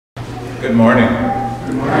Good morning.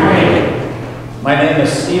 Good morning. My name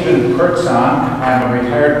is Kurtzahn. I'm a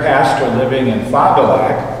retired pastor living in Fond du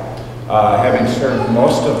Lac, having served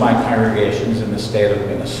most of my congregations in the state of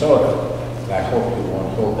Minnesota. I hope you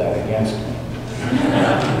won't hold that against me.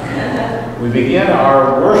 We begin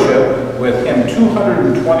our worship with hymn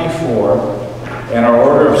 224, and our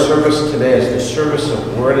order of service today is the service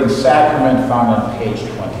of Word and Sacrament found on page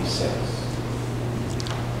 26.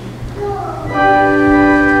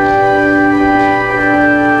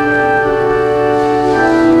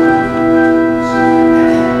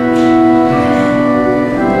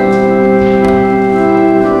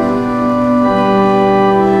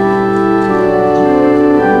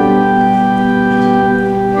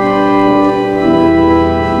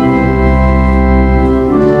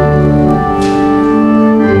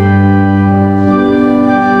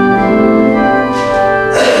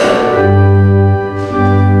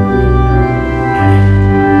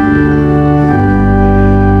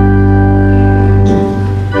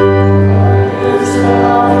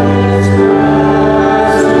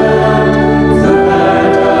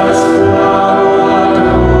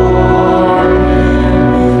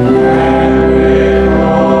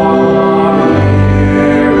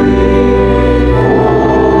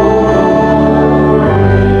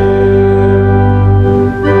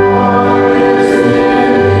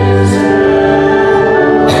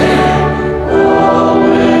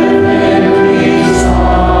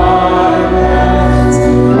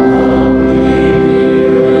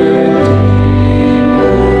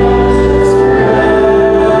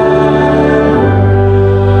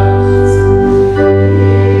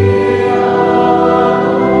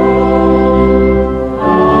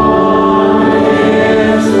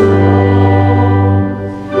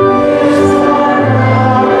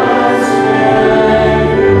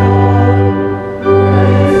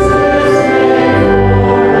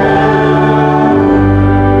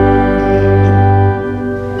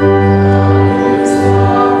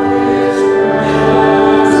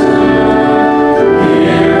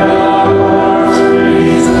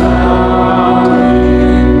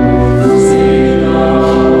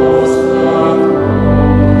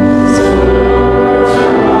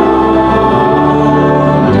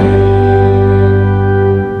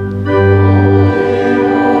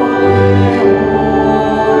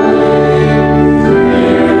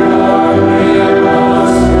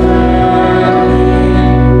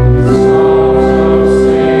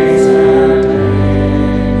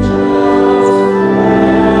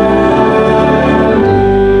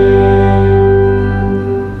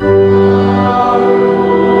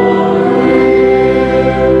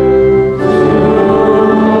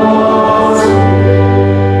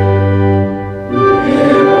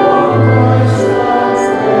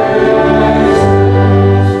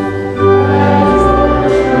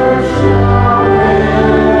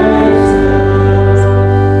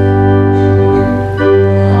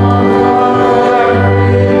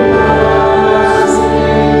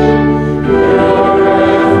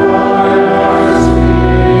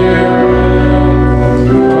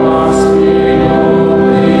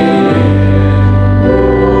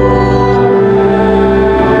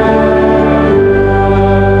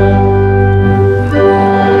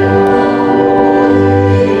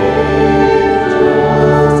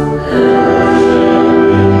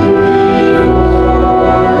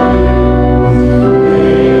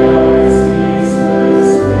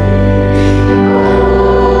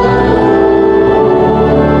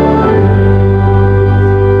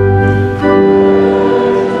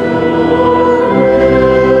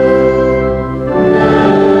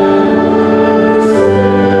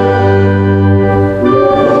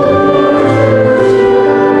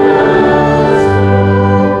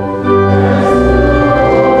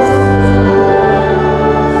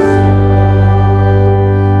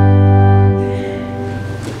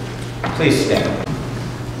 Please stand.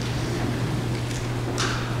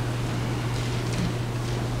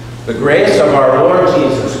 The grace of our Lord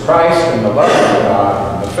Jesus Christ and the love of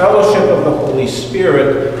God and the fellowship of the Holy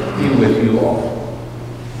Spirit be with you all.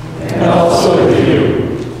 And also with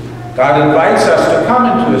you. God invites us to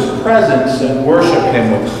come into his presence and worship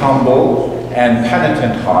him with humble and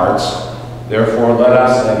penitent hearts. Therefore, let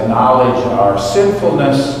us acknowledge our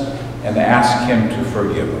sinfulness and ask him to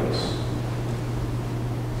forgive us.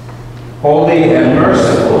 Holy and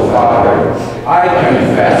merciful Father, I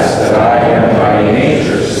confess that I am by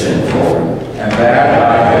nature sinful, and that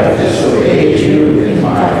I have disobeyed you in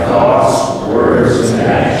my thoughts, words, and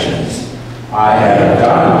actions. I have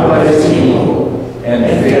done what is evil, and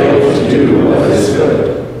failed to do what is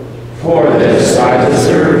good. For this I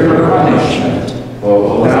deserve your punishment,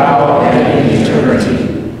 both now and in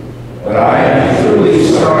eternity. But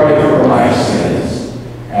sorry for my sins,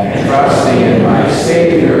 and trusting in my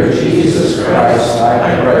Savior, Jesus Christ,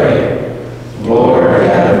 I pray. Lord,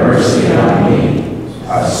 have mercy on me,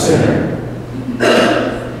 a sinner.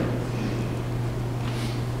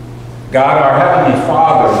 God, our Heavenly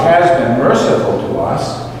Father, has been merciful to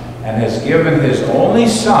us and has given his only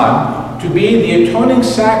Son to be the atoning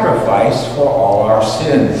sacrifice for all our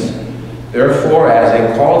sins. Therefore, as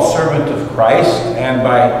a called servant of Christ and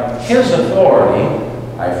by his authority,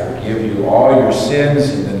 I forgive you all your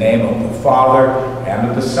sins in the name of the Father, and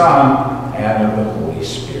of the Son, and of the Holy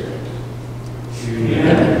Spirit.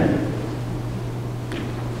 Amen.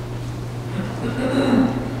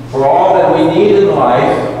 For all that we need in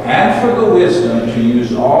life, and for the wisdom to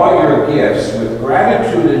use all your gifts with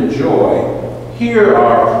gratitude and joy, hear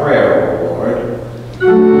our prayer, O Lord.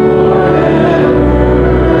 Lord, have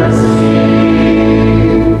mercy.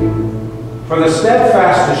 For the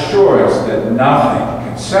steadfast assurance that nothing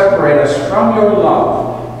can separate us from your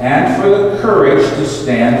love, and for the courage to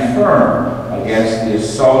stand firm against the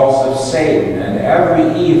assaults of Satan and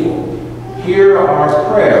every evil, hear our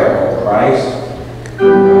prayer, O Christ.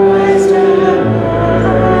 Christ, have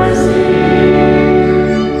mercy.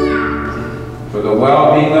 For the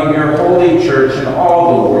well-being of your holy church in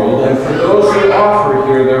all the world, and for those who offer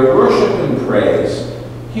here their worship and praise,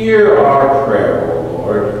 hear our prayer, O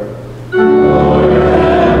Lord. Lord,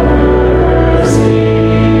 have mercy.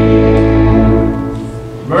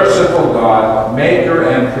 Merciful God, maker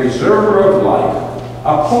and preserver of life,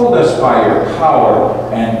 uphold us by your power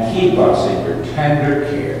and keep us in your tender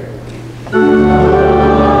care.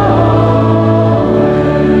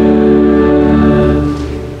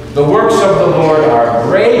 The works of the Lord are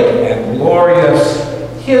great and glorious.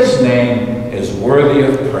 His name is worthy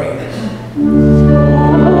of praise.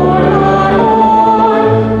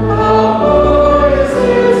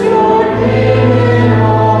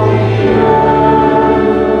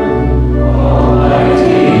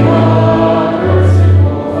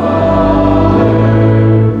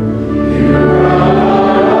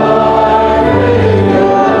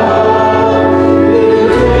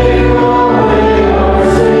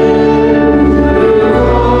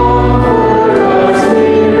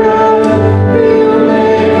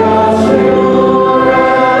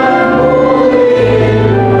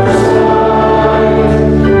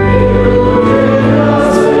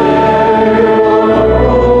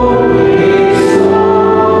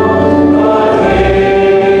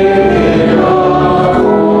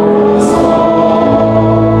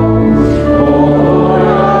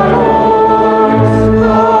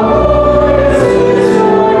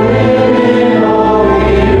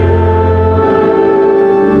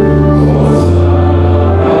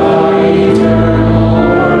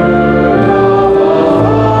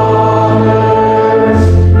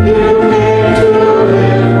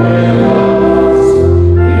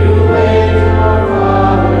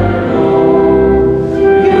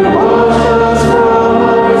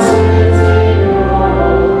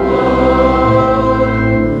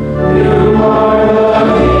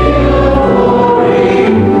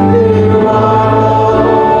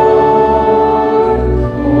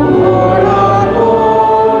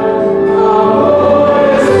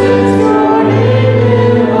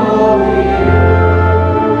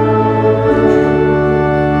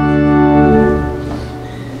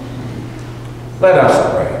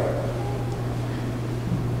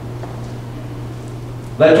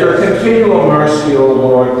 Let your continual mercy, O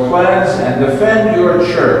Lord, cleanse and defend your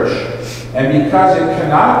church, and because it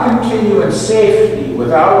cannot continue in safety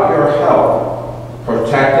without your help,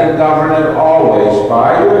 protect and govern it always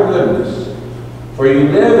by your goodness. For you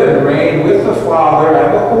live and reign with the Father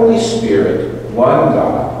and the Holy Spirit, one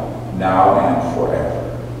God, now and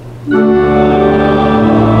forever. Amen.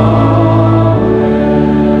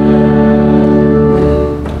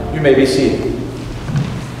 You may be seated.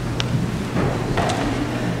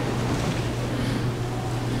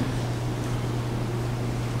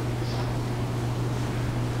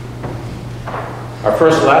 Our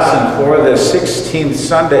first lesson for the 16th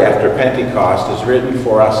Sunday after Pentecost is written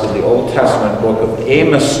for us in the Old Testament book of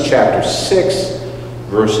Amos, chapter 6,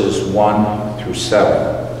 verses 1 through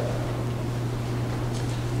 7.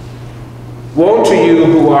 Woe to you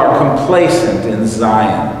who are complacent in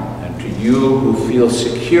Zion, and to you who feel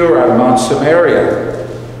secure on Mount Samaria,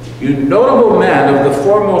 you notable men of the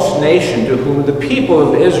foremost nation to whom the people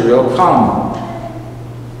of Israel come.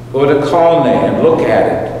 Go to Calne and look at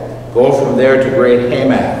it. Go from there to Great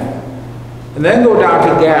Hamath, and then go down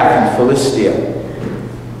to Gath in Philistia.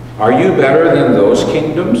 Are you better than those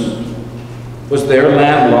kingdoms? Was their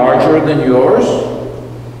land larger than yours?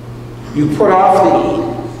 You put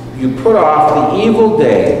put off the evil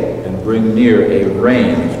day and bring near a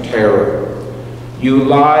reign of terror. You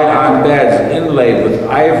lie on beds inlaid with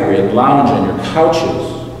ivory and lounge on your couches.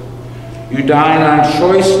 You dine on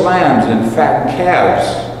choice lambs and fat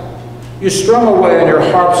calves. You strum away on your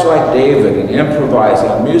harps like David and improvise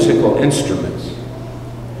on musical instruments.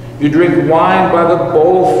 You drink wine by the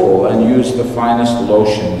bowlful and use the finest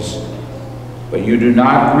lotions, but you do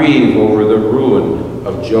not grieve over the ruin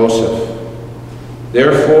of Joseph.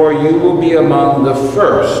 Therefore you will be among the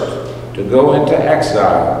first to go into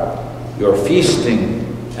exile. Your feasting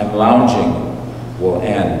and lounging will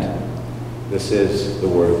end. This is the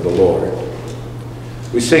word of the Lord.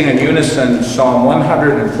 We sing in unison Psalm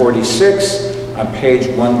 146 on page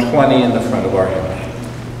 120 in the front of our hymn.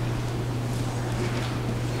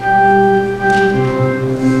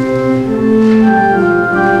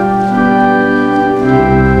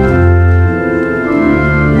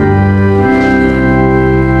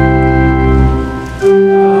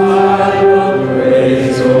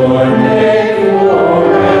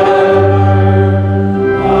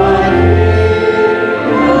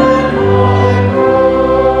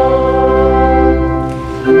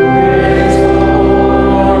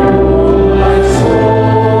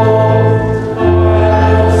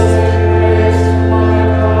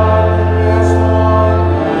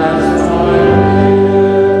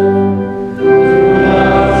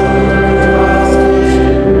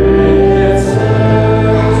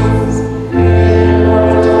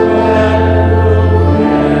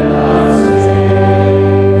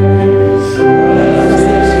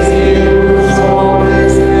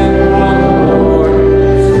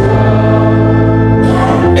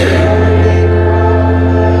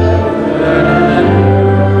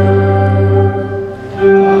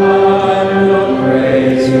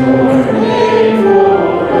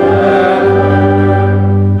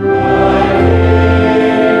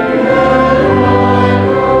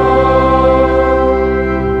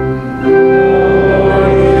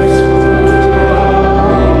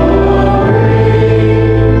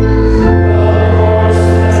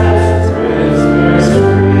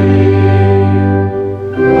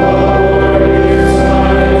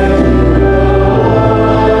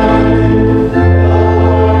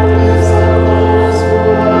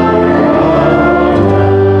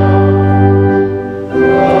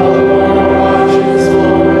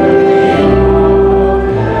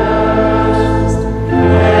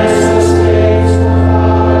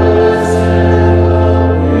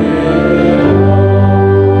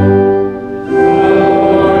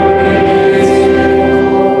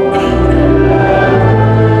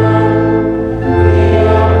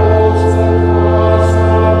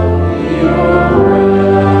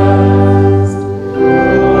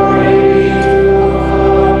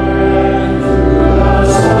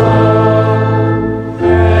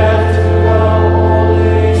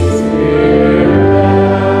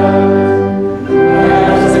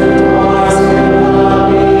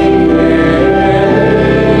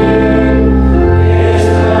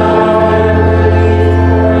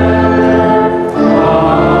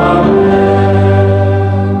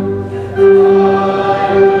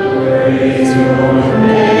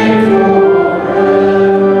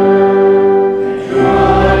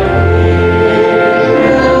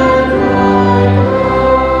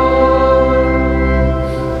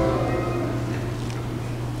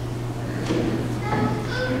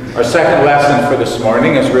 Our second lesson for this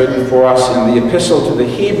morning is written for us in the Epistle to the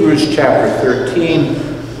Hebrews, chapter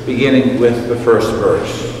 13, beginning with the first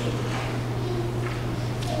verse.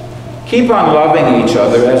 Keep on loving each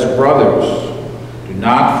other as brothers. Do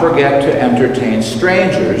not forget to entertain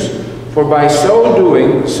strangers, for by so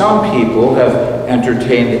doing some people have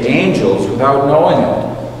entertained angels without knowing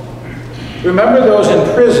it. Remember those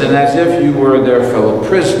in prison as if you were their fellow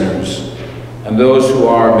prisoners, and those who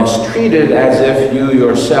are mistreated as if you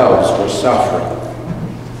yourselves were suffering.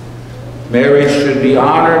 Marriage should be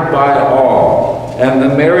honored by all, and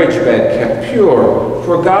the marriage bed kept pure,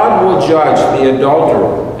 for God will judge the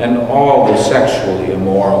adulterer and all the sexually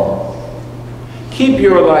immoral. Keep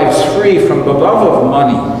your lives free from the love of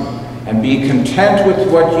money, and be content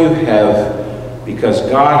with what you have, because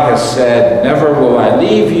God has said, "Never will I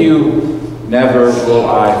leave you, never will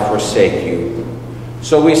I forsake you."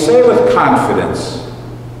 So we say with confidence,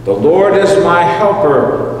 "The Lord is my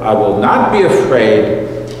helper, I will not be afraid.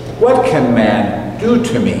 What can man do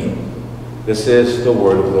to me?" This is the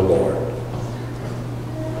word of the Lord.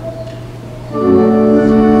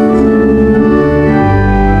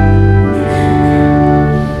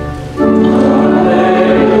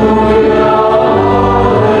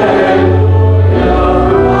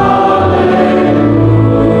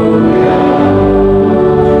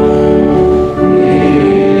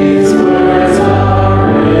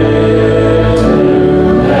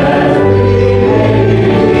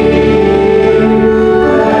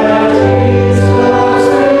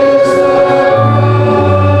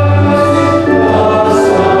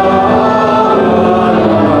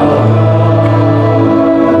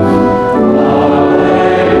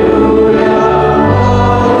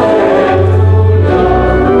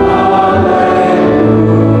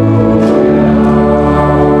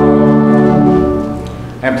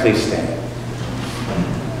 please stand.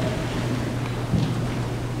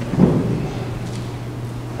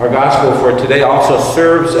 Our gospel for today also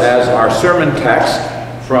serves as our sermon text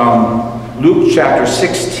from Luke chapter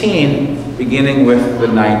 16, beginning with the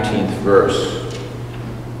 19th verse.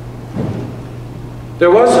 There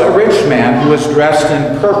was a rich man who was dressed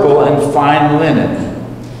in purple and fine linen,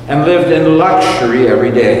 and lived in luxury every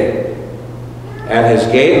day. At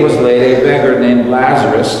his gate was laid a beggar named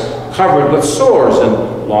Lazarus, covered with sores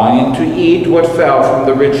and longing to eat what fell from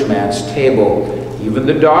the rich man's table. Even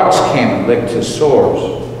the dogs came and licked his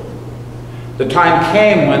sores. The time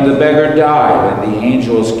came when the beggar died, and the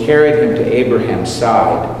angels carried him to Abraham's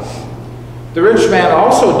side. The rich man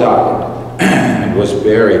also died and was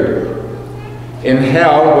buried. In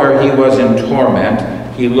hell, where he was in torment,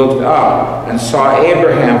 he looked up and saw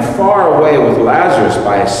Abraham far away with Lazarus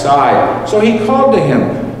by his side. So he called to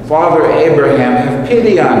him, "Father Abraham, have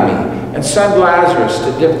pity on me, and send Lazarus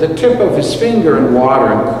to dip the tip of his finger in water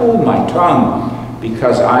and cool my tongue,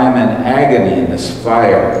 because I am in agony in this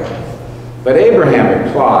fire." But Abraham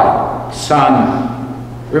replied, "Son,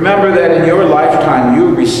 remember that in your lifetime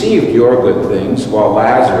you received your good things, while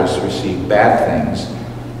Lazarus received bad things.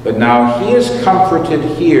 But now he is comforted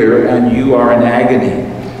here, and you are in agony.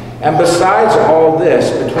 And besides all this,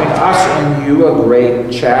 between us and you a great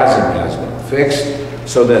chasm has been fixed,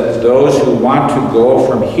 so that those who want to go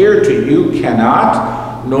from here to you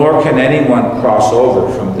cannot, nor can anyone cross over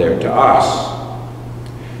from there to us."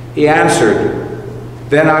 He answered,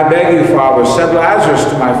 "Then I beg you, Father, send Lazarus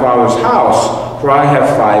to my father's house, for I have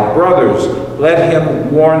 5 brothers. Let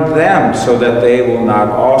him warn them, so that they will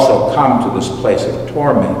not also come to this place of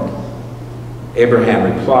torment." Abraham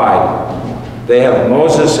replied, "They have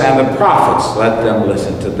Moses and the prophets. Let them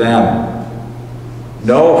listen to them."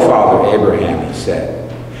 "No, Father Abraham," he said,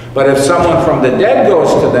 "but if someone from the dead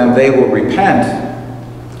goes to them, they will repent."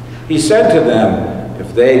 He said to them,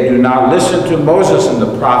 "If they do not listen to Moses and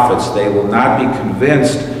the prophets, they will not be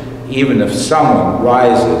convinced, even if someone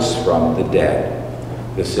rises from the dead."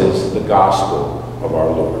 This is the gospel of our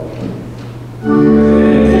Lord.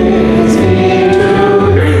 Praise be to you,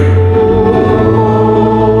 Christ.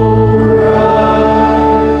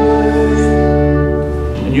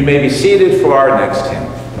 And you may be seated for our next hymn.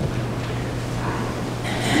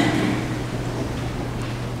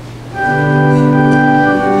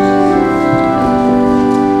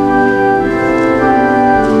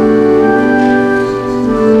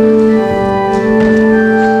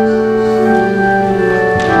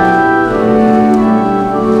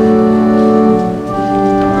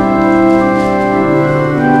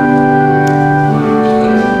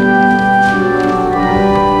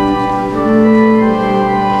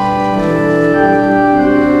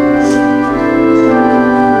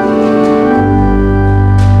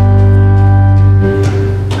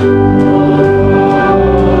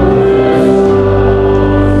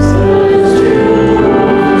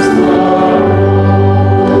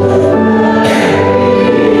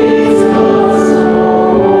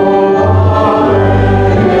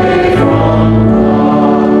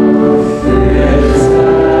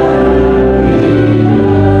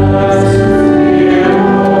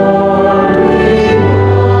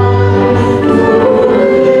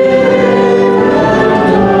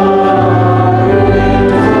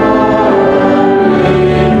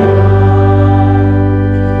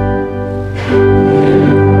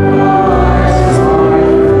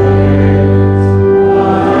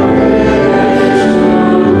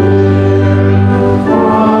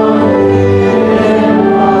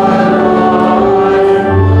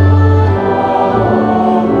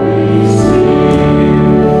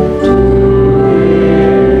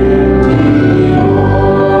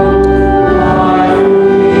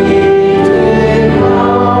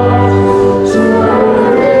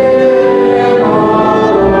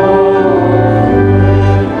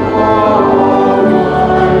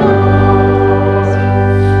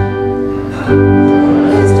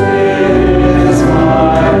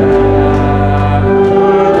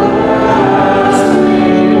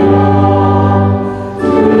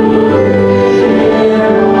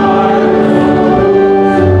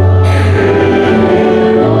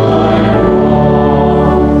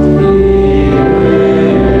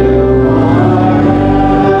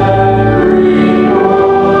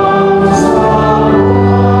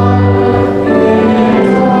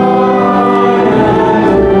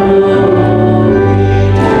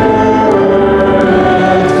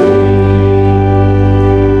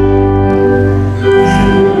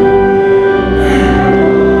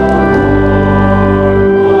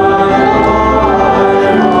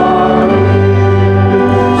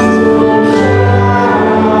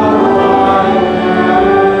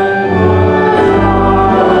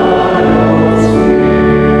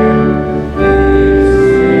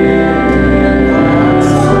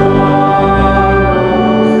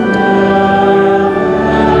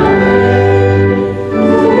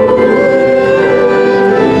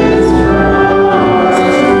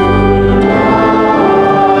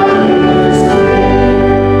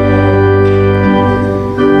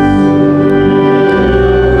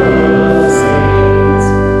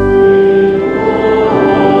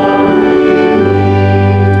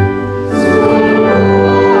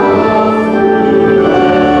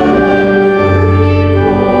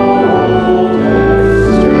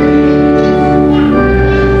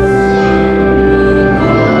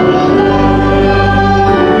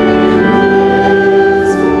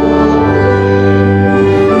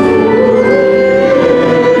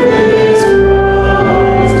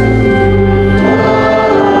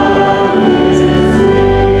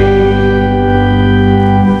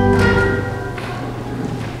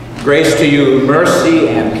 Grace to you, mercy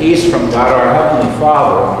and peace from God our Heavenly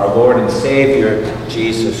Father and our Lord and Savior,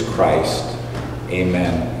 Jesus Christ.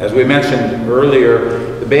 Amen. As we mentioned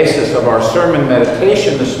earlier, the basis of our sermon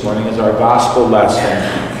meditation this morning is our gospel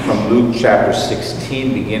lesson from Luke chapter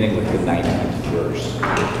 16, beginning with the 19th verse.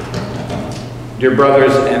 Dear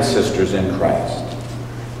brothers and sisters in Christ,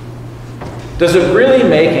 does it really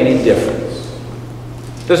make any difference?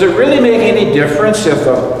 Does it really make any difference if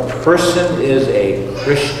a person is a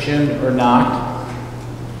Christian or not?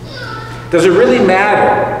 Does it really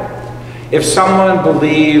matter if someone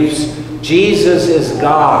believes Jesus is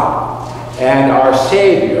God and our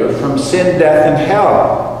Savior from sin, death, and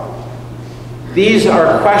hell? These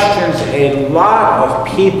are questions a lot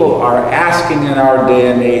of people are asking in our day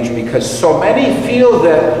and age because so many feel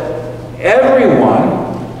that everyone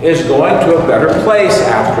is going to a better place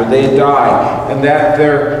after they die and that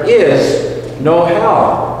there is no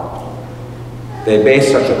hell. They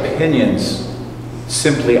base such opinions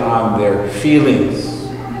simply on their feelings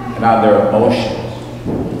and on their emotions.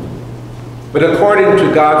 But according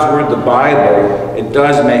to God's Word, the Bible, it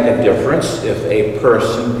does make a difference if a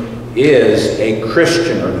person is a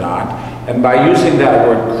Christian or not. And by using that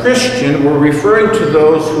word Christian, we're referring to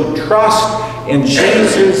those who trust in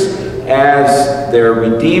Jesus as their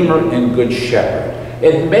Redeemer and Good Shepherd.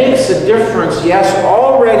 It makes a difference, yes,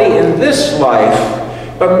 already in this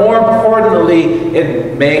life, but more importantly,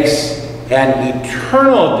 it makes an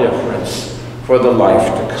eternal difference for the life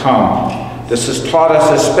to come. This has taught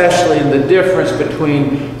us especially in the difference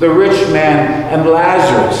between the rich man and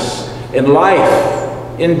Lazarus, in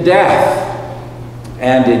life, in death,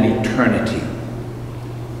 and in eternity.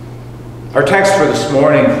 Our text for this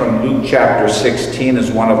morning from Luke chapter 16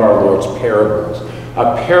 is one of our Lord's parables.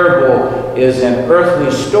 A parable is an earthly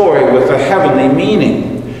story with a heavenly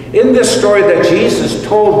meaning. In this story that Jesus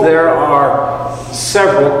told, there are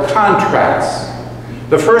several contrasts.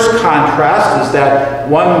 The first contrast is that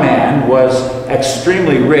one man was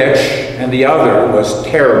extremely rich and the other was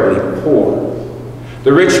terribly poor.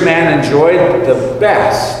 The rich man enjoyed the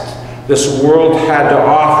best this world had to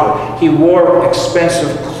offer. He wore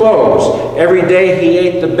expensive clothes. Every day he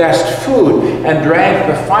ate the best food and drank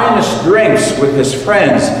the finest drinks with his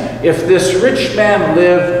friends. If this rich man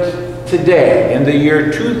lived today, in the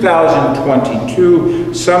year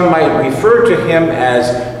 2022, some might refer to him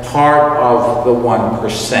as part of the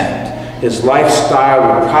 1%. His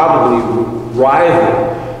lifestyle would probably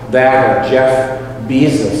rival that of Jeff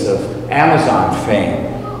Bezos of Amazon fame,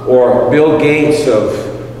 or Bill Gates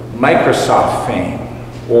of Microsoft fame,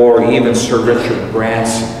 or even Sir Richard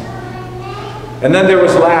Branson. And then there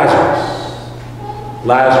was Lazarus.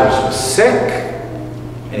 Lazarus was sick,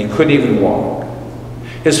 and he couldn't even walk.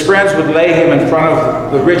 His friends would lay him in front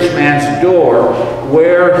of the rich man's door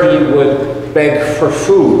where he would beg for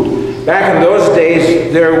food. Back in those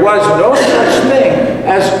days, there was no such thing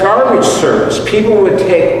as garbage service. People would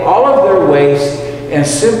take all of their waste and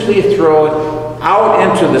simply throw it out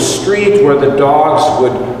into the street where the dogs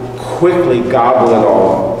would quickly gobble it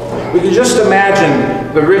all up. We can just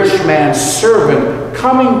imagine the rich man's servant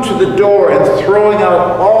coming to the door and throwing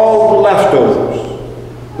out all the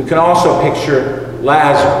leftovers. We can also picture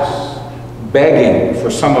Lazarus begging for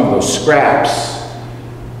some of those scraps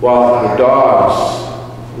while the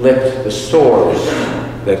dogs licked the sores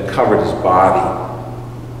that covered his body.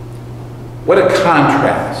 What a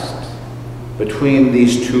contrast between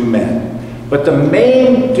these two men. But the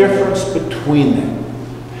main difference between them,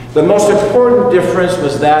 the most important difference,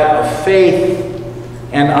 was that of faith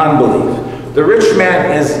and unbelief. The rich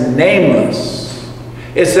man is nameless.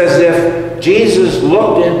 It's as if Jesus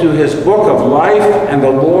looked into his book of life and the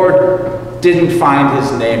Lord didn't find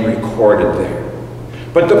his name recorded there.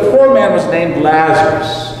 But the poor man was named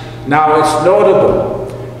Lazarus. Now it's notable,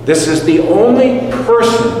 this is the only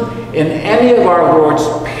person in any of our Lord's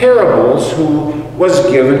parables who was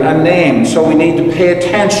given a name. So we need to pay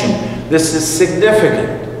attention. This is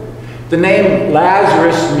significant. The name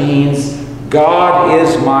Lazarus means God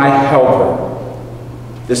is my helper.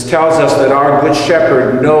 This tells us that our Good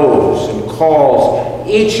Shepherd knows and calls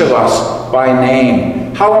each of us by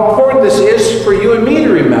name. How important this is for you and me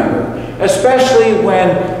to remember, especially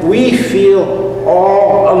when we feel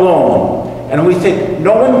all alone and we think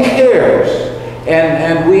no one cares,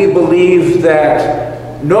 and we believe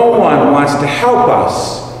that no one wants to help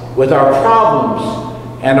us with our problems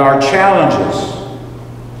and our challenges.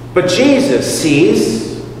 But Jesus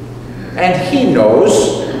sees and he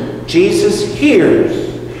knows. Jesus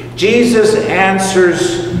hears. Jesus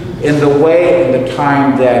answers in the way and the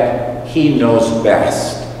time that he knows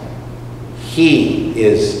best. He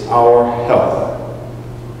is our helper.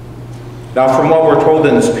 Now, from what we're told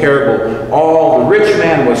in this parable, all the rich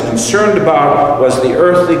man was concerned about was the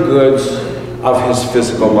earthly goods of his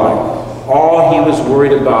physical life. All he was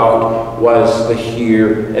worried about was the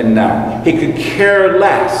here and now. He could care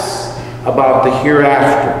less about the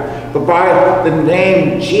hereafter. But by the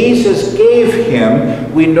name Jesus gave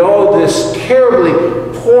him, we know this terribly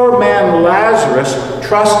poor man Lazarus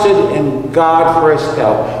trusted in God for his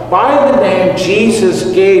help. By the name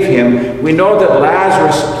Jesus gave him, we know that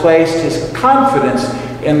Lazarus placed his confidence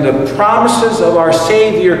in the promises of our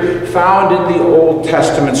Savior found in the Old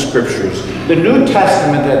Testament scriptures. The New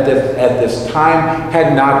Testament at this time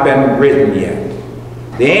had not been written yet.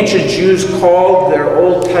 The ancient Jews called their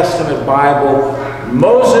Old Testament Bible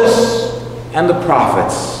Moses and the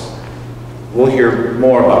prophets. We'll hear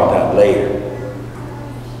more about that later.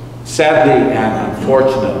 Sadly and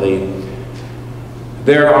unfortunately,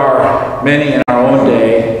 there are many in our own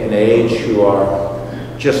day and age who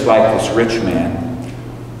are just like this rich man.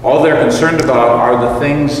 All they're concerned about are the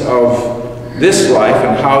things of this life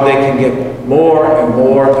and how they can get more and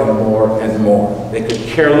more and more and more. They could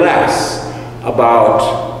care less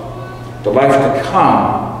about the life to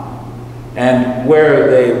come and where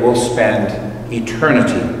they will spend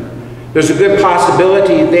eternity. There's a good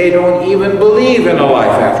possibility they don't even believe in a life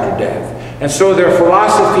after death. And so their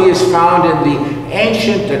philosophy is found in the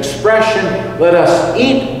ancient expression, let us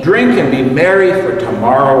eat, drink, and be merry, for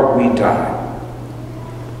tomorrow we die.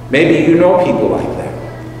 Maybe you know people like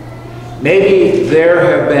that. Maybe there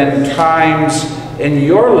have been times in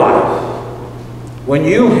your life when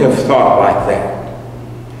you have thought like that.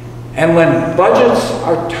 And when budgets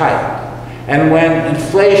are tight, and when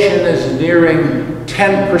inflation is nearing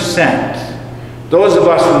 10%, those of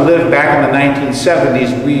us who lived back in the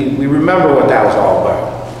 1970s, we remember what that was all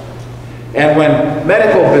about. And when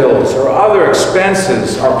medical bills or other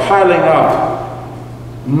expenses are piling up,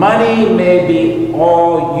 money may be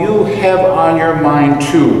all you have on your mind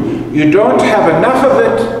too. You don't have enough of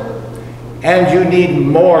it, and you need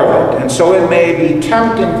more of it. And so it may be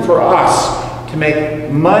tempting for us to make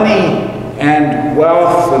money and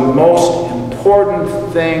wealth the most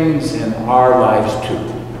important things in our lives too.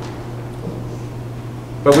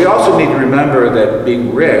 But we also need to remember that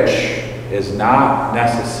being rich is not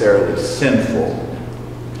necessarily sinful.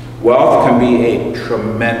 Wealth can be a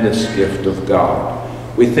tremendous gift of God.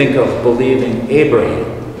 We think of believing Abraham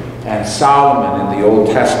and Solomon in the Old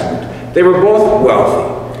Testament. They were both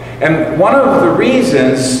wealthy. And one of the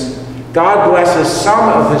reasons God blesses some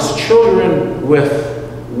of his children with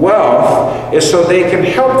wealth is so they can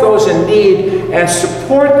help those in need and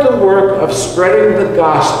support the work of spreading the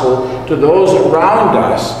gospel to those around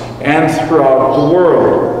us and throughout the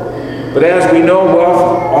world. But as we know,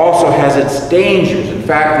 wealth also has its dangers. In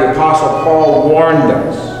fact, the Apostle Paul warned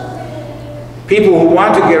us. People who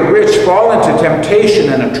want to get rich fall into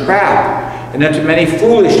temptation and a trap, and into many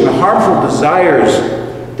foolish and harmful desires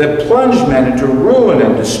that plunge men into ruin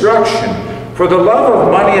and destruction. For the love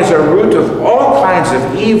of money is a root of all kinds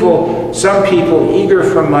of evil. Some people eager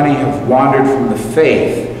for money have wandered from the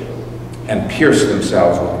faith and pierced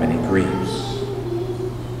themselves with many griefs.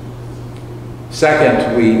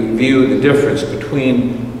 Second, we view the difference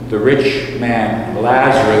between the rich man and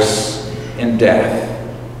Lazarus in death.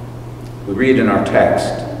 We read in our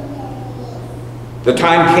text, the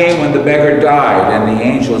time came when the beggar died, and the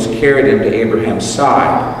angels carried him to Abraham's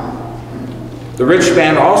side. The rich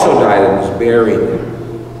man also died and was buried.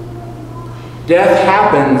 Death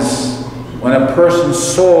happens when a person's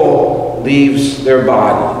soul leaves their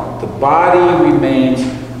body. The body remains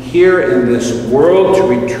here in this world to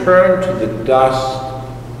return to the dust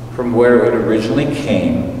from where it originally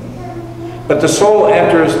came. But the soul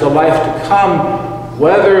enters the life to come,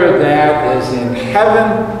 whether that is in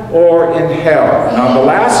heaven or in hell. And on the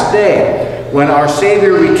last day, when our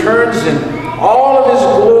Savior returns in all of his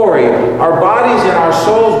glory, our bodies and our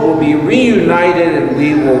souls will be reunited, and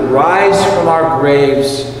we will rise from our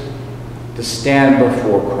graves to stand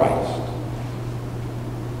before Christ.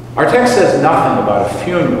 Our text says nothing about a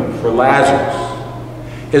funeral for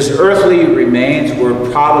Lazarus. His earthly remains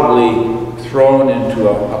were probably thrown into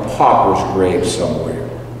a pauper's grave somewhere.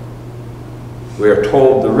 We are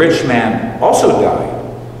told the rich man also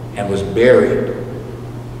died and was buried.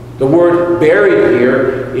 The word buried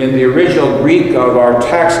here in the original Greek of our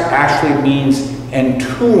text actually means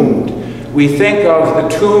entombed. We think of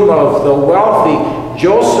the tomb of the wealthy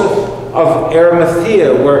Joseph of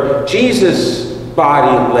Arimathea, where Jesus'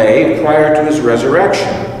 body lay prior to his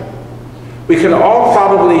resurrection. We can all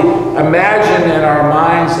probably imagine in our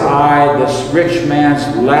mind's eye this rich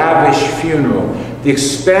man's lavish funeral, the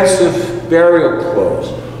expensive burial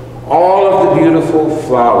clothes, all of the beautiful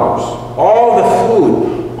flowers, all the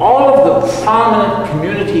food, all of the prominent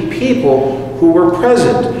community people who were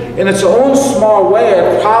present. In its own small way,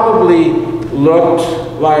 it probably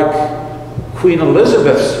looked like Queen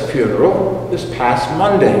Elizabeth's funeral this past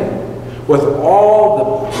Monday, with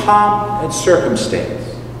all the pomp and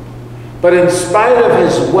circumstance. But in spite of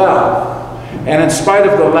his wealth, and in spite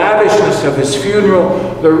of the lavishness of his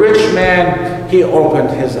funeral, the rich man, he opened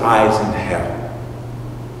his eyes in hell.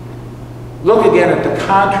 Look again at the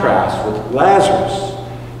contrast with Lazarus.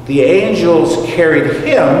 The angels carried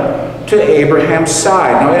him to Abraham's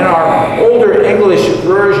side. Now, in our older English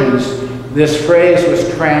versions, this phrase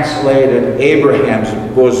was translated Abraham's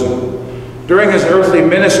bosom. During his earthly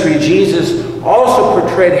ministry, Jesus also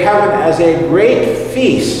portrayed heaven as a great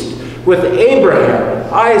feast with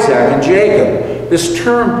Abraham, Isaac, and Jacob. This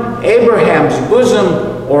term, Abraham's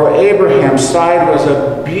bosom or Abraham's side, was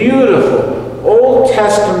a beautiful Old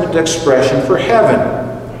Testament expression for heaven.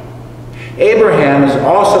 Abraham is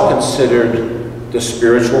also considered the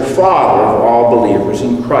spiritual father of all believers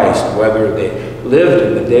in Christ, whether they lived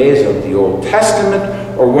in the days of the Old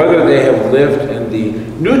Testament or whether they have lived in the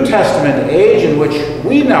New Testament age in which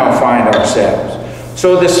we now find ourselves.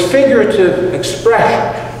 So this figurative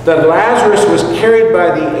expression that Lazarus was carried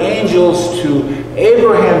by the angels to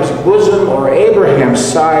Abraham's bosom or Abraham's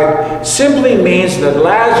side simply means that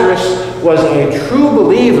Lazarus was a true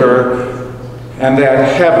believer and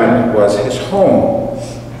that heaven was his home.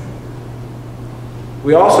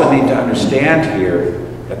 We also need to understand here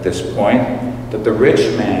at this point that the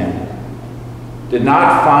rich man did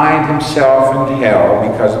not find himself in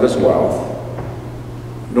hell because of his wealth,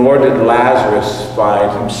 nor did Lazarus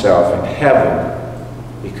find himself in heaven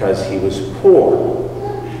because he was poor.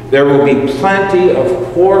 There will be plenty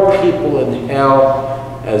of poor people in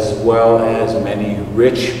hell as well as many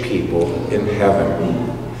rich people in heaven.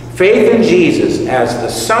 Faith in Jesus as the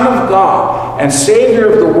Son of God and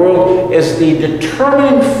Savior of the world is the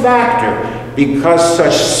determining factor, because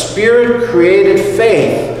such Spirit-created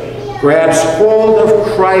faith grabs hold of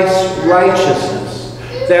Christ's righteousness.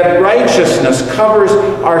 That righteousness covers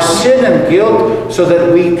our sin and guilt so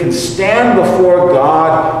that we can stand before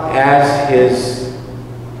God as His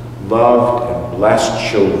loved and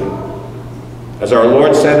blessed children. As our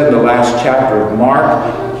Lord said in the last chapter of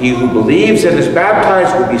Mark, he who believes and is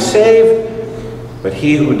baptized will be saved, but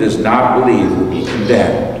he who does not believe will be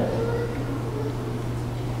condemned.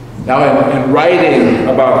 Now, in writing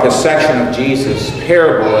about this section of Jesus'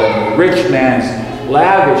 parable and the rich man's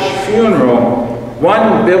lavish funeral,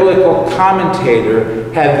 one biblical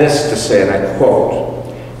commentator had this to say, and I quote,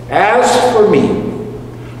 "As for me,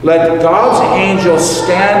 let God's angels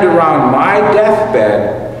stand around my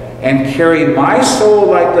deathbed and carry my soul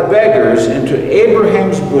like the beggars into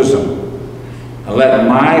Abraham's bosom, and let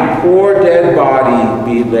my poor dead body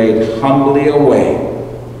be laid humbly away."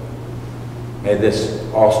 May this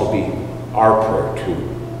also be our prayer too.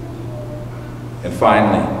 And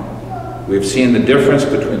finally, we've seen the difference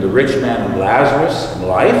between the rich man and Lazarus in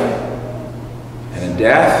life and in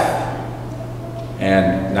death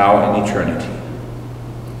and now in eternity.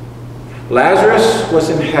 Lazarus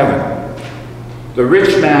was in heaven. The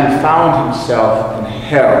rich man found himself in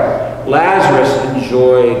hell. Lazarus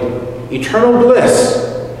enjoyed eternal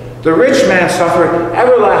bliss. The rich man suffered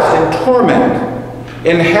everlasting torment.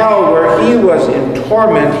 In hell, where he was in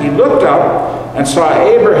torment, he looked up and saw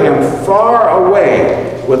Abraham far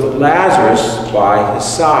away with Lazarus by his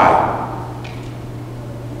side.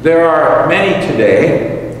 There are many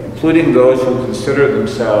today, including those who consider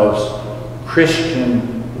themselves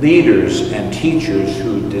Christian leaders and teachers,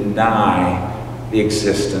 who deny the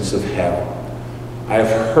existence of hell. I've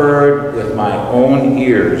heard with my own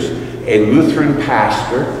ears a Lutheran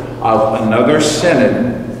pastor of another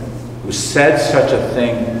synod who said such a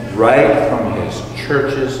thing right from his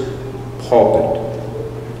church's pulpit.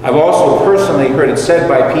 I've also personally heard it said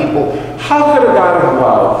by people, how could a God of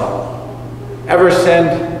love ever send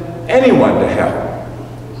anyone to hell?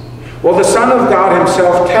 Well, the Son of God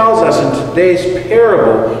himself tells us in today's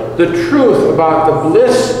parable the truth about the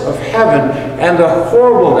bliss of heaven and the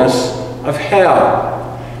horribleness of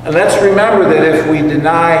hell. And let's remember that if we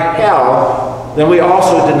deny hell, then we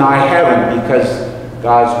also deny heaven, because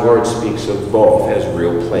God's word speaks of both as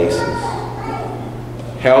real places.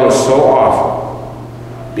 Hell is so awful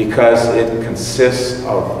because it consists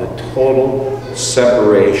of the total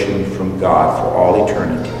separation from God for all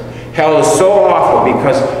eternity. Hell is so awful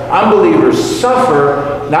because unbelievers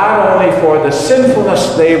suffer not only for the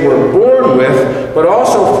sinfulness they were born with, but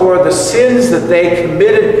also for the sins that they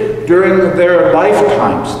committed during their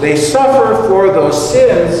lifetimes. They suffer for those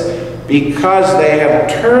sins because they have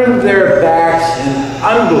turned their backs in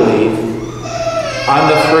unbelief on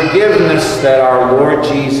the forgiveness that our Lord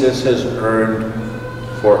Jesus has earned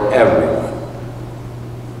for everyone.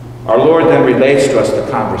 Our Lord then relates to us the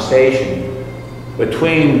conversation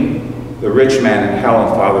between the rich man in hell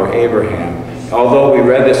and Father Abraham. Although we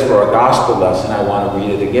read this for a gospel lesson, I want to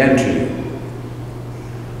read it again to you.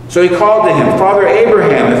 So he called to him, Father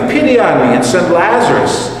Abraham, have pity on me and send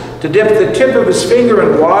Lazarus to dip the tip of his finger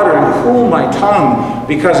in water and cool my tongue,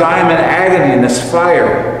 because I am in agony in this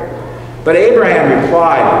fire. But Abraham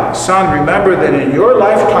replied, Son, remember that in your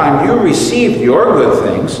lifetime you received your good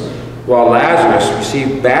things, while Lazarus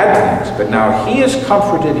received bad things. But now he is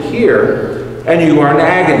comforted here, and you are in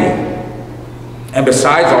agony. And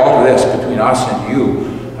besides all of this, between us and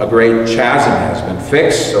you, a great chasm has been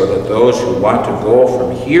fixed, so that those who want to go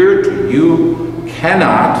from here to you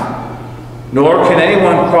cannot, nor can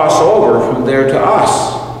anyone cross over from there to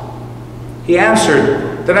us. He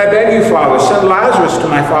answered, Then I beg you, Father, send Lazarus to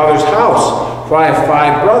my father's house, for I have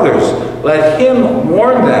 5 brothers. Let him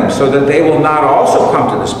warn them, so that they will not also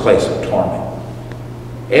come to this place of torment.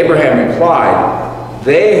 Abraham replied,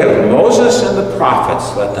 They have Moses and the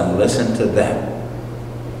prophets, let them listen to them.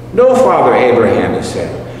 No, Father Abraham, he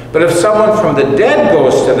said, but if someone from the dead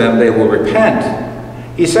goes to them, they will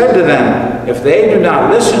repent. He said to them, If they do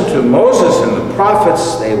not listen to Moses and the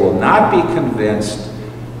prophets, they will not be convinced,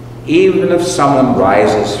 even if someone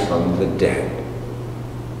rises from the dead.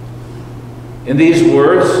 In these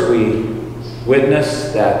words, we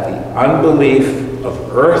witness that the unbelief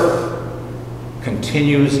of earth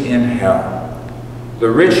continues in hell. The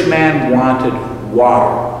rich man wanted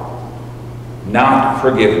water, not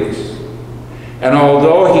forgiveness. And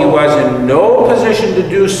although he was in no position to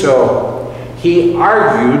do so, he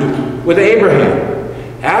argued with Abraham.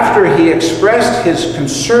 After he expressed his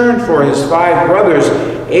concern for his 5 brothers,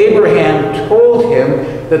 Abraham told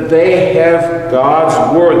him that they have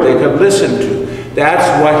God's word they could listen to.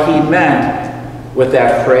 That's what he meant with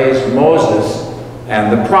that phrase, Moses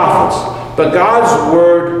and the prophets. But God's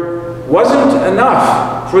word wasn't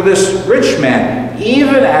enough for this rich man,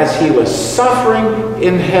 even as he was suffering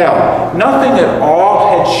in hell. Nothing at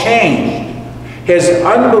all had changed. His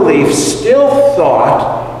unbelief still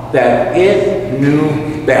thought that it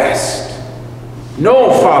knew best.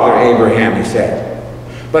 No, Father Abraham, he said.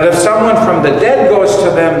 But if someone from the dead goes to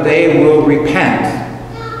them, they will repent.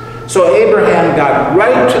 So Abraham got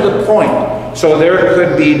right to the point, so there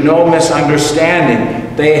could be no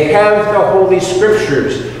misunderstanding. They have the Holy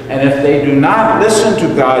Scriptures, and if they do not listen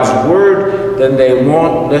to God's word, then they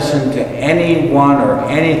won't listen to anyone or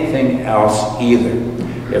anything else either.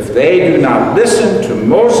 If they do not listen to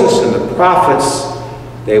Moses and the prophets,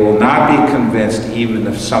 they will not be convinced even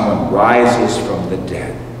if someone rises from the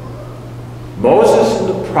dead. Moses and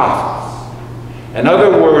the prophets, in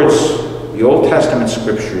other words, the Old Testament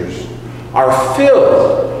scriptures, are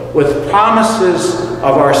filled with promises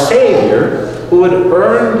of our Savior, who would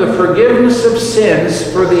earn the forgiveness of sins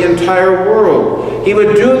for the entire world. He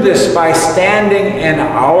would do this by standing in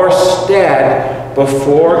our stead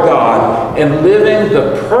before God and living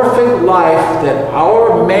the perfect life that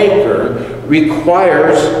our Maker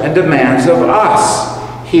requires and demands of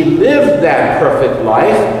us. He lived that perfect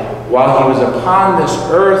life while he was upon this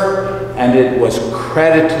earth, and it was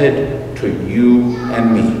credited to you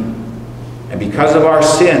and me. And because of our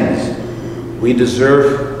sins, we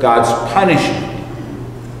deserve God's punishment,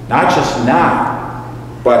 not just now,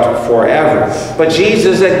 but forever. But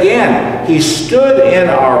Jesus, again, he stood in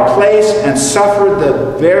our place and suffered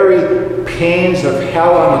the very pains of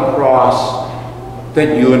hell on the cross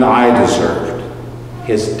that you and I deserved.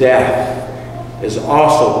 His death is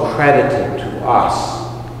also credited to us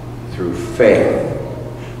through faith.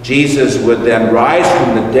 Jesus would then rise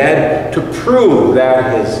from the dead to prove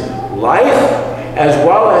that his life as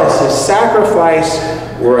well as his sacrifice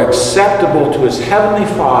were acceptable to his heavenly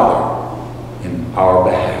Father in our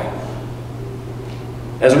behalf.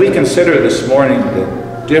 As we consider this morning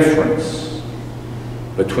the difference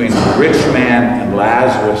between the rich man and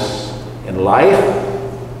Lazarus in life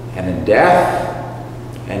and in death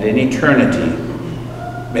and in eternity,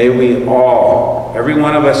 may we all, every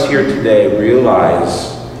one of us here today,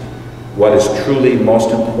 realize what is truly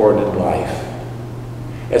most important in life.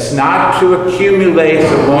 It's not to accumulate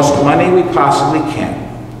the most money we possibly can,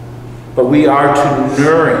 but we are to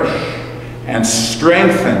nourish and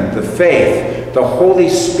strengthen the faith the Holy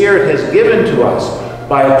Spirit has given to us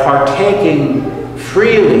by partaking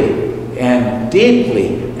freely and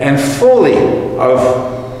deeply and fully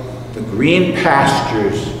of the green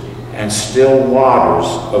pastures and still waters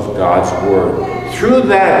of God's Word. Through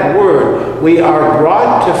that Word, we are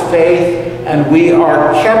brought to faith, and we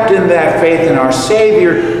are kept in that faith in our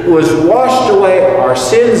Savior, who has washed away our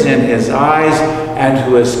sins in his eyes, and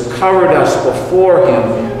who has covered us before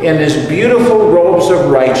him in his beautiful robes of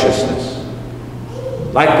righteousness.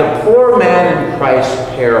 Like the poor man in Christ's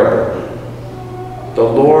parable, the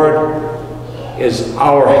Lord is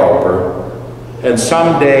our helper, and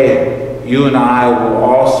someday you and I will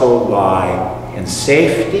also lie in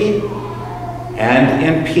safety and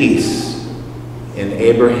in peace in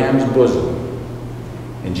Abraham's bosom.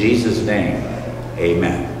 In Jesus' name,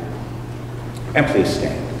 amen. And please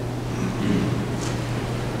stand.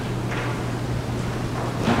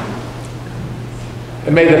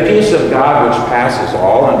 And may the peace of God, which passes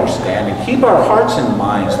all understanding, keep our hearts and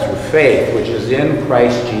minds through faith, which is in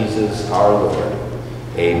Christ Jesus our Lord.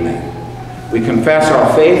 Amen. We confess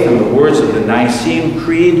our faith in the words of the Nicene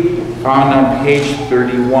Creed, found on page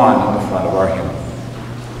 31 on the front of our hymn.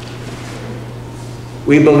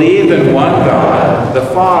 We believe in one God, the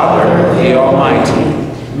Father, the Almighty,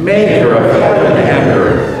 maker of heaven and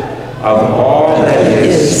earth, of all that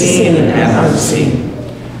is seen and unseen.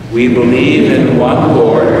 We believe in one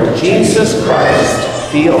Lord, Jesus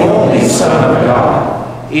Christ, the only Son of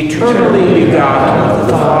God, eternally begotten of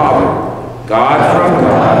the Father, God from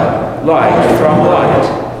God, light from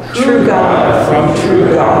light, true God from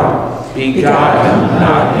true God, begotten,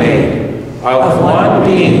 not made, of one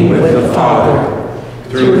being with the Father.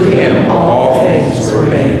 Through him all things were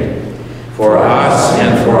made. For us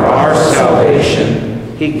and for our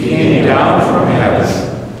salvation, he came down from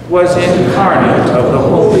heaven, was incarnate of the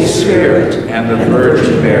Holy Spirit and the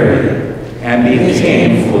Virgin Mary, and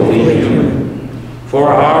became fully human. For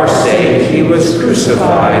our sake he was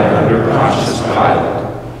crucified under Pontius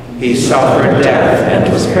Pilate. He suffered death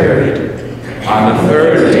and was buried. On the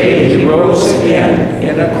third day he rose again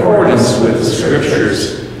in accordance with the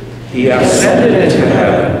Scriptures. He ascended into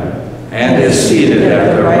heaven and is seated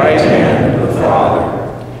at the right hand of the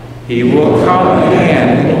Father. He will come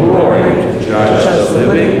again in glory to judge the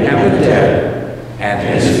living and the dead, and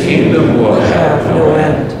his kingdom will have no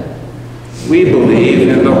end. We believe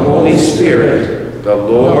in the Holy Spirit, the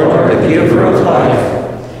Lord, the giver of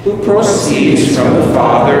life, who proceeds from the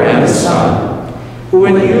Father and the Son, who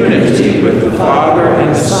in unity with the Father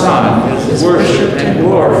and the Son is worshipped and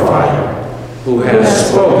glorified, who has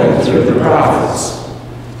spoken through the prophets.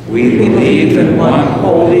 We believe in one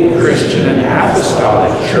holy Christian and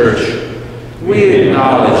apostolic church. We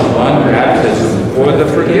acknowledge one baptism for the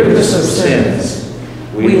forgiveness of sins.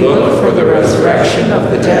 We look for the resurrection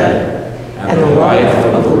of the dead and the life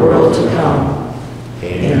of the world to come.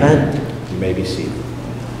 Amen. You may be seated.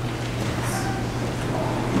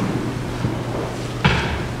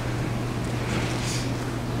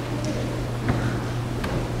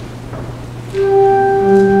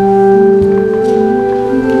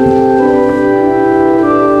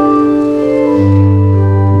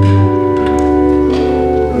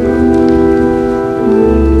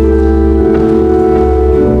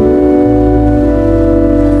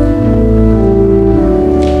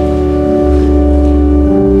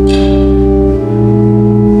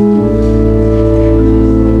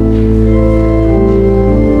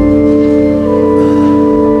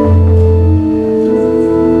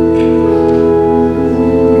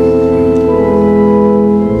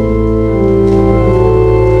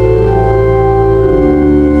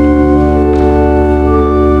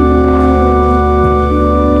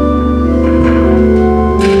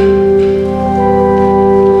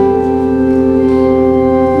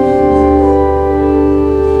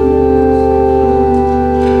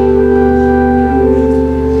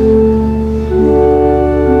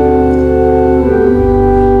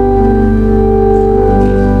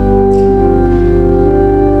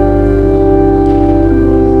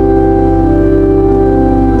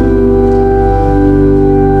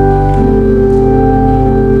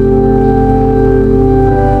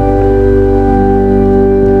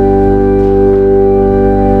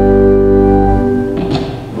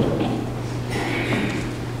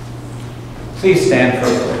 Please stand for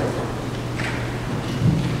a prayer.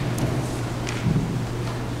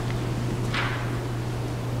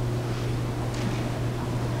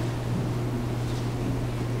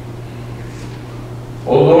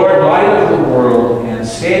 O Lord, light of the world and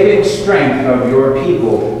saving strength of your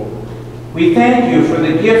people, we thank you for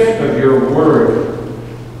the gift of your word,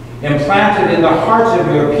 implanted in the hearts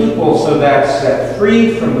of your people so that, set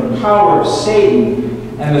free from the power of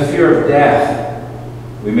Satan and the fear of death,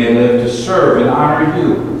 we may live to serve and honor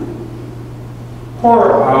you.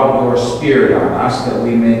 Pour out your Spirit on us that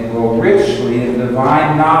we may grow richly in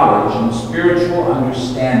divine knowledge and spiritual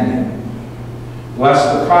understanding.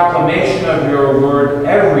 Bless the proclamation of your word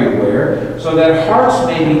everywhere, so that hearts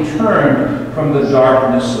may be turned from the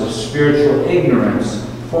darkness of spiritual ignorance,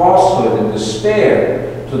 falsehood, and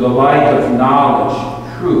despair to the light of knowledge,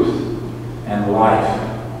 truth, and life.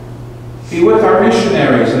 Be with our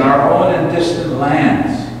missionaries in our own and distant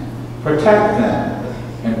lands. Protect them,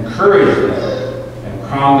 encourage them, and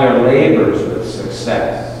crown their labors with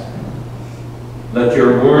success. Let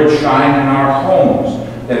your word shine in our homes,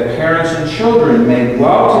 that parents and children may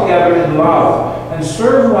dwell together in love and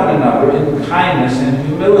serve one another in kindness and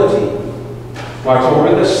humility. Watch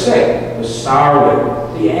over the sick, the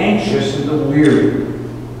sorrowing, the anxious, and the weary.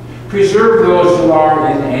 Preserve those who are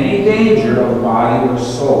in any danger of body or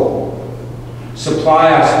soul.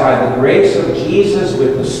 Supply us by the grace of Jesus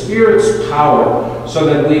with the Spirit's power, so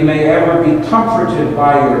that we may ever be comforted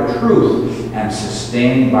by your truth and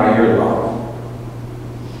sustained by your love.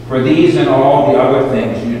 For these and all the other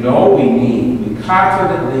things you know we need, we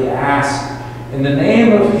confidently ask in the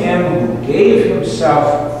name of him who gave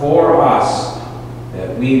himself for us,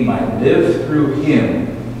 that we might live through him,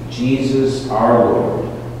 Jesus our Lord.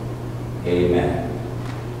 Amen.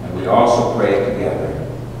 And we also pray together.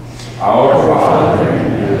 Our Father in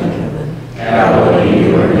heaven, hallowed be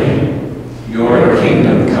your name. Your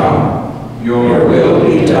kingdom come, your will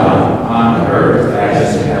be done on earth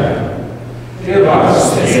as in heaven. Give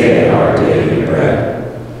us today our daily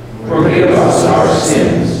bread. Forgive us our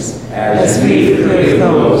sins, as we forgive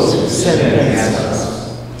those who sin against us.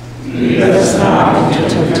 Lead us not into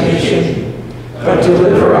temptation, but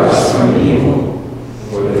deliver us from evil.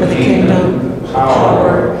 For the kingdom, the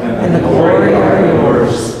power, and the glory are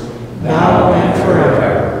yours, now and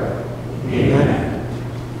forever. Amen.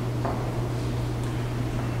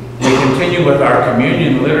 We continue with our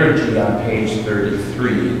communion liturgy on page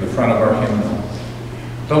 33 in the front of our hymnal.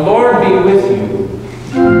 The Lord be with you.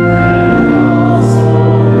 And also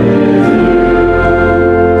with you.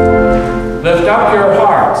 Lift up your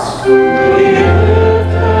hearts. We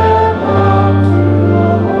lift them up to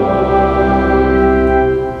the Lord.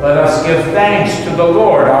 Let us give thanks to the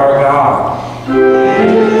Lord our God. It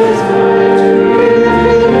is good to give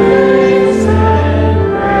thanks and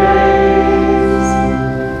praise.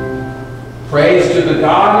 Praise to the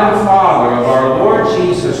God and Father of our Lord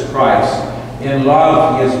Jesus Christ. In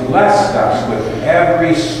love, he has blessed us with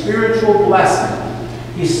every spiritual blessing.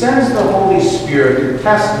 He sends the Holy Spirit to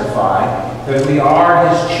testify that we are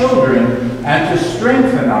his children and to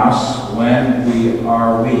strengthen us when we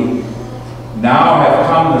are weak. Now have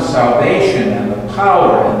come the salvation and the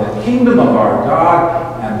power and the kingdom of our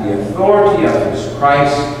God and the authority of his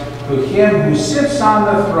Christ. To him who sits on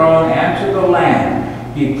the throne and to the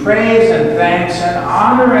Lamb be praise and thanks and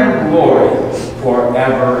honor and glory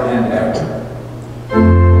forever and ever.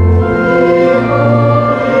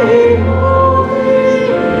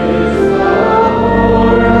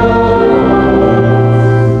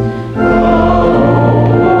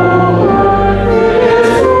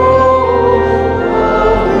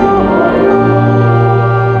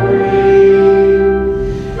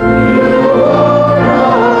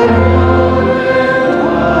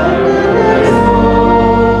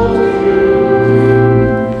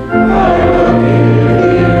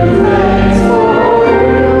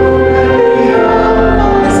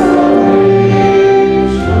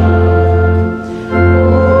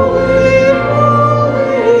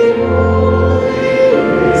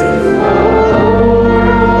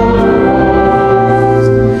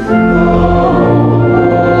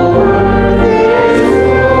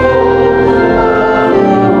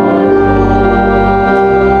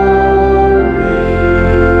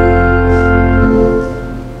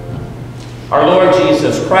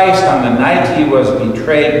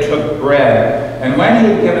 Took bread, and when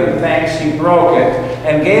he had given thanks, he broke it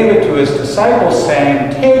and gave it to his disciples,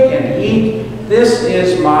 saying, "Take and eat, this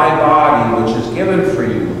is my body, which is given for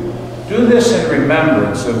you. Do this in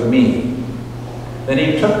remembrance of me." Then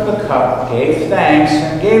he took the cup, gave thanks,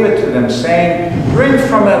 and gave it to them, saying, "Drink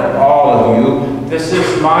from it, all of you. This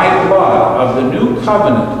is my blood of the new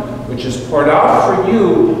covenant, which is poured out for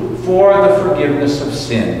you for the forgiveness of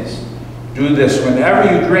sins. Do this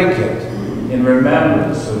whenever you drink it, in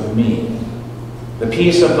remembrance of me." The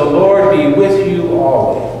peace of the Lord be with you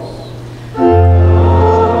always.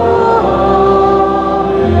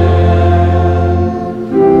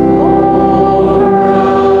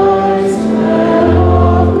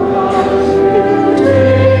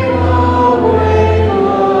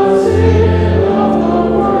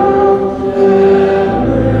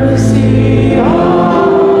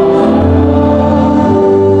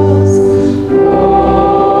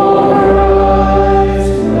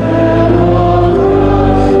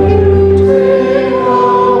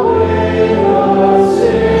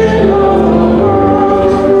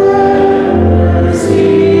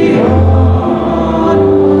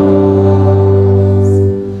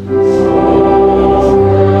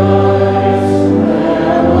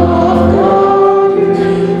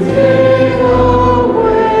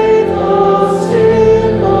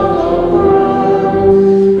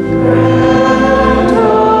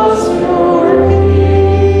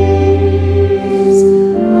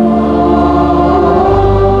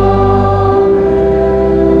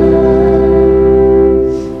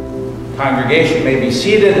 congregation may be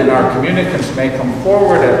seated and our communicants may come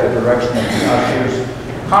forward at the direction of the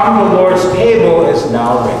ushers. Come, the Lord's table is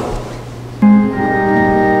now ready.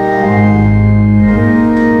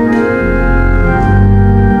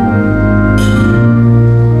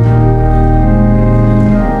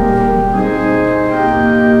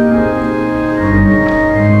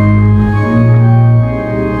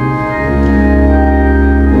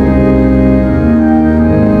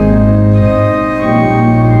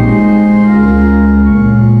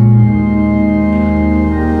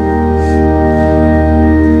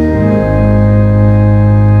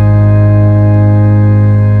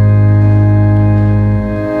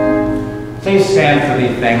 Please stand for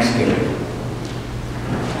the Thanksgiving.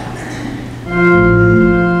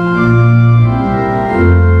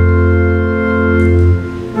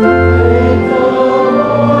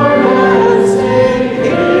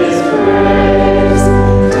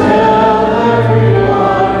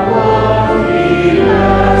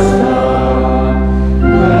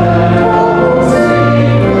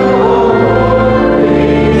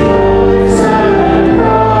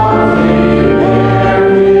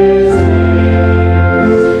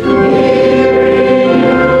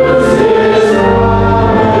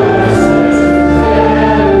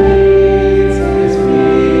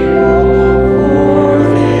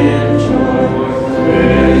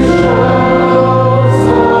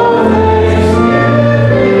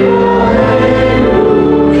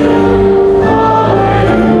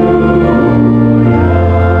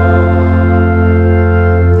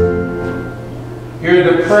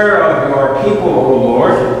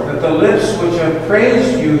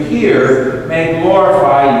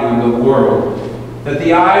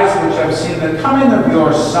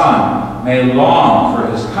 May long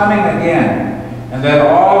for his coming again, and that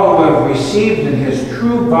all who have received in his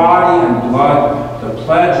true body and blood the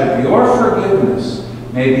pledge of your forgiveness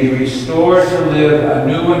may be restored to live a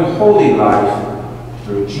new and holy life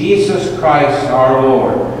through Jesus Christ our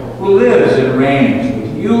Lord, who lives and reigns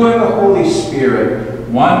with you and the Holy Spirit,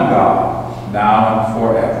 one God, now and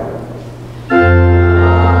forever.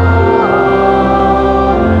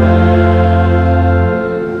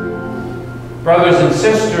 Brothers and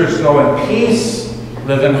sisters, go in peace,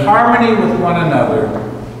 live in harmony with one another,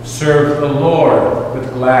 serve the Lord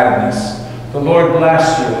with gladness. The Lord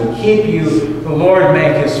bless you and keep you. The Lord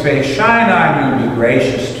make his face shine on you and be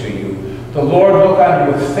gracious to you. The Lord look on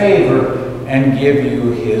you with favor and give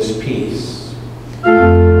you his peace.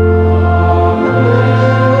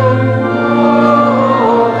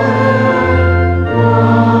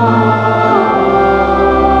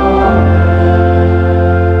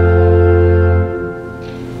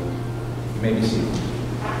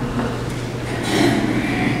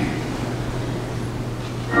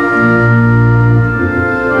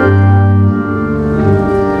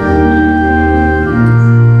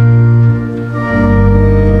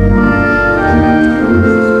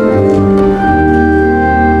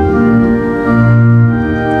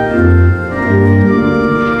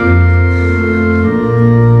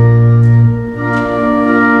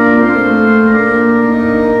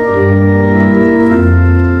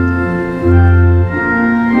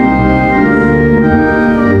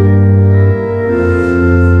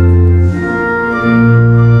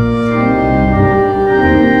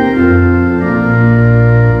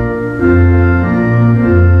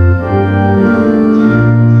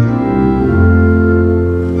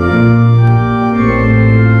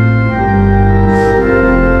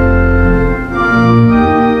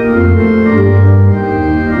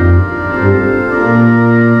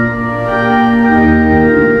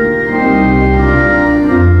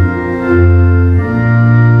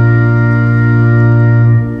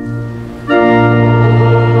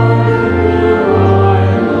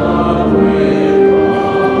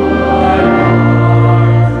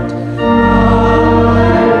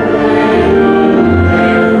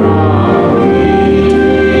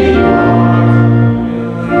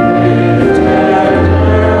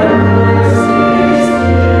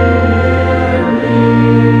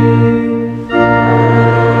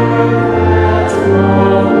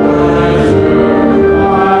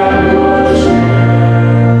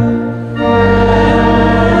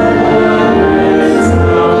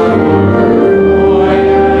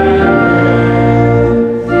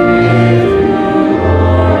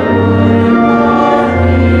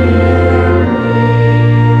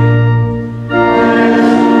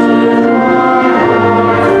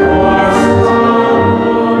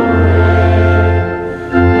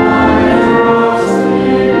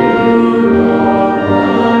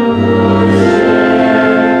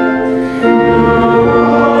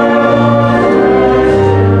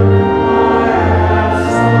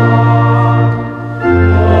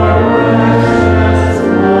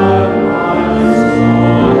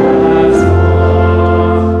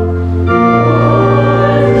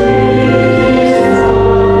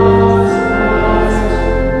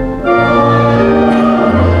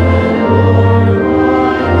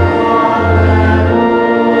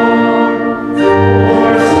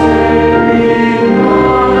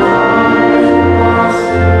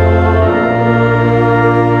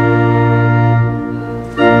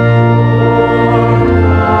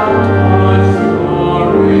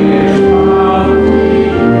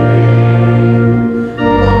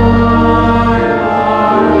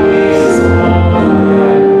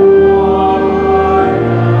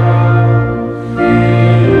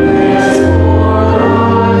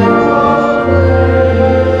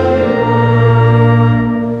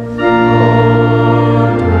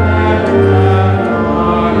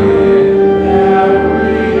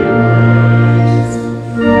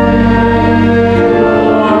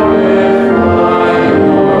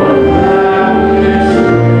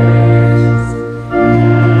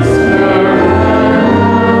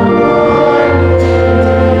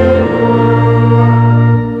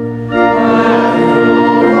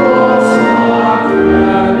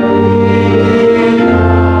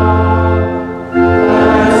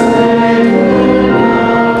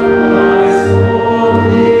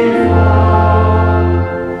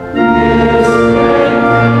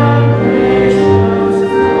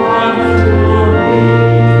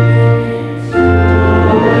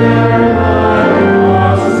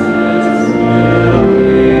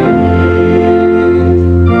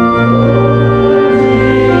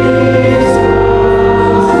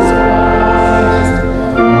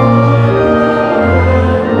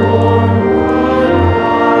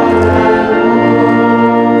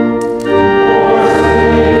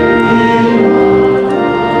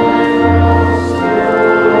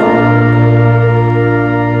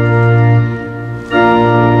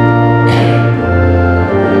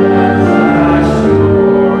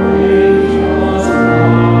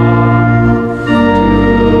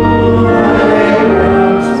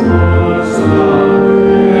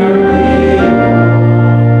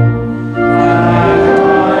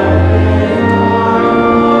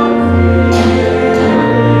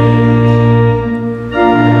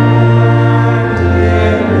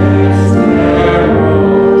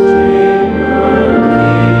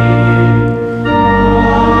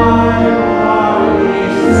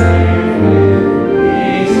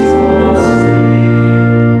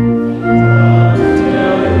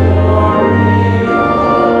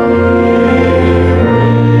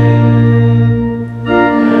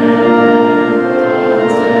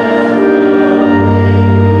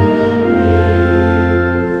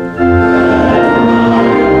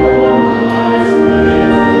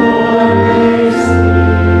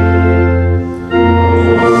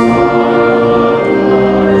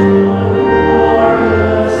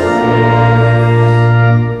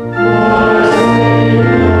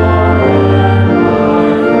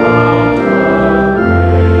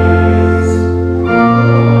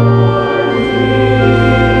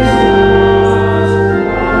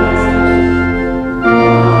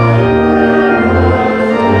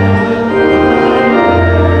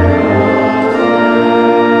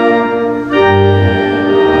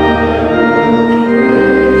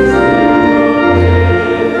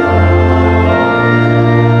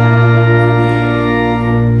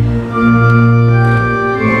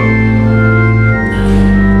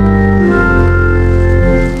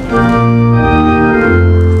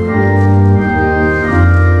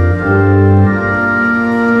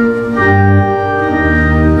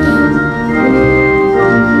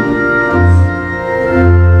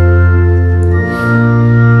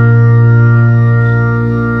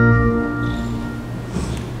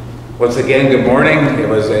 Once again, good morning. It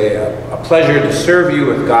was a pleasure to serve you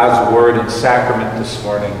with God's Word and Sacrament this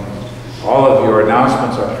morning. All of your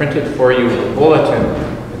announcements are printed for you in the bulletin,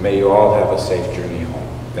 and may you all have a safe journey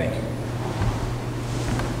home. Thank you.